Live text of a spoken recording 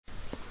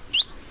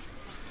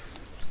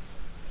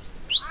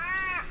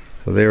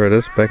So there it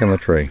is, back in the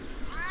tree.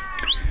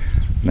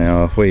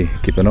 Now if we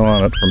keep an eye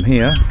on it from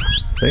here,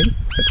 see,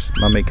 it's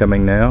mummy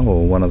coming now,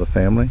 or one of the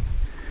family,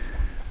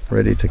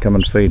 ready to come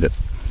and feed it.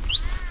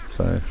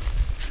 So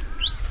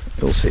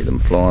you'll see them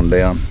flying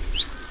down.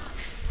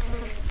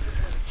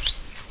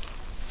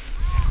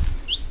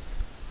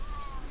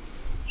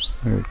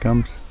 There it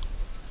comes,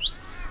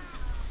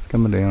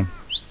 coming down.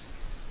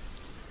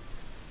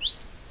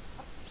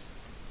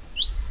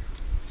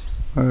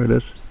 There it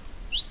is.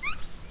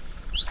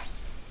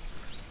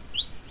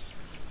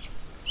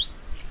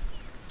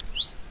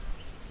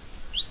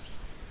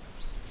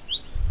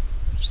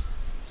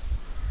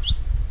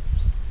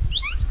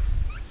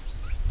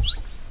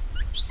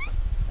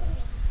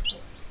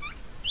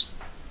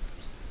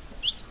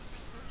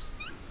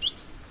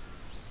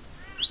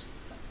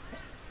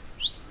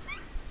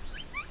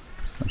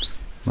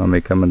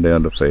 Mummy coming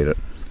down to feed it,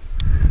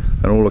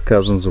 and all the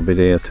cousins will be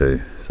there too,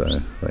 so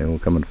they all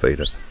come and feed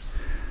it.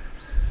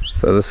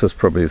 So this is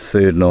probably the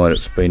third night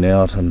it's been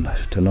out, and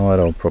tonight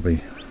I'll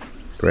probably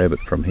grab it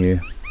from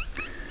here,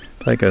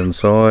 take it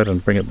inside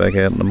and bring it back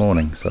out in the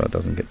morning so it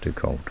doesn't get too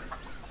cold.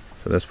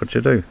 So that's what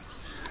you do.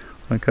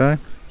 Okay,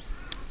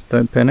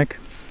 don't panic.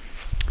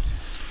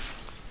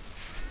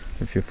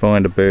 If you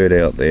find a bird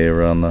out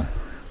there on the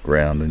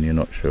ground and you're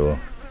not sure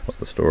what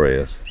the story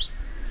is,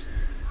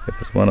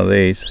 if it's one of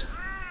these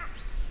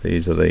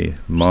are the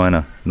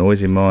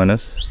noisy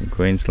miners in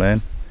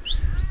Queensland.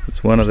 If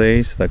it's one of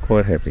these, they're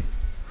quite happy.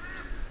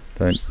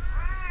 Don't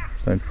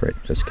fret,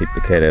 just keep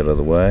the cat out of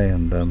the way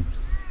and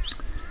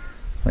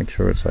make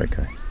sure it's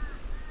okay.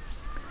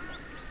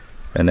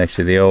 And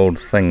actually the old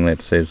thing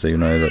that says, you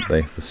know, that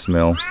the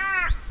smell,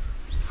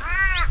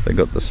 they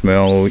got the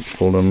smell, we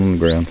pull them on the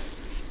ground.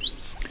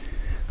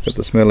 Got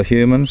the smell of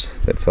humans,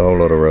 that's a whole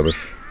lot of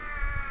rubbish.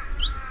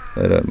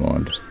 They don't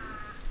mind.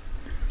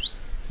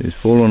 He's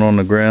fallen on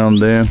the ground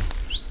there.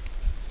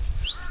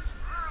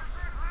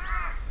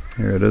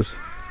 Here it is.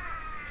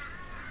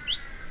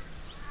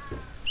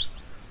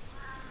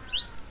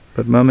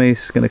 But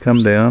mummy's going to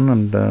come down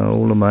and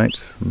all the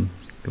mates and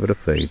give it a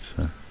feed.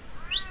 So.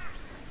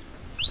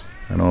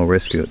 And I'll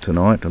rescue it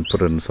tonight and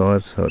put it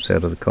inside so it's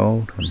out of the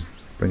cold and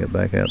bring it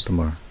back out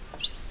tomorrow.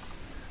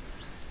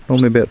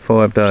 Normally about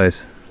 5 days,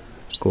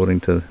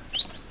 according to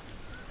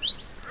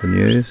the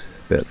news.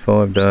 About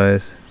 5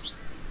 days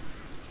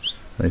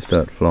they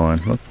start flying.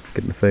 Look,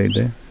 getting the feed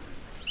there.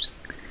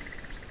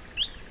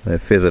 They're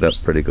feathered up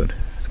pretty good.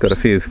 It's got a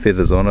few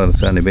feathers on it,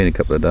 it's only been a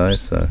couple of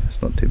days, so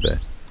it's not too bad.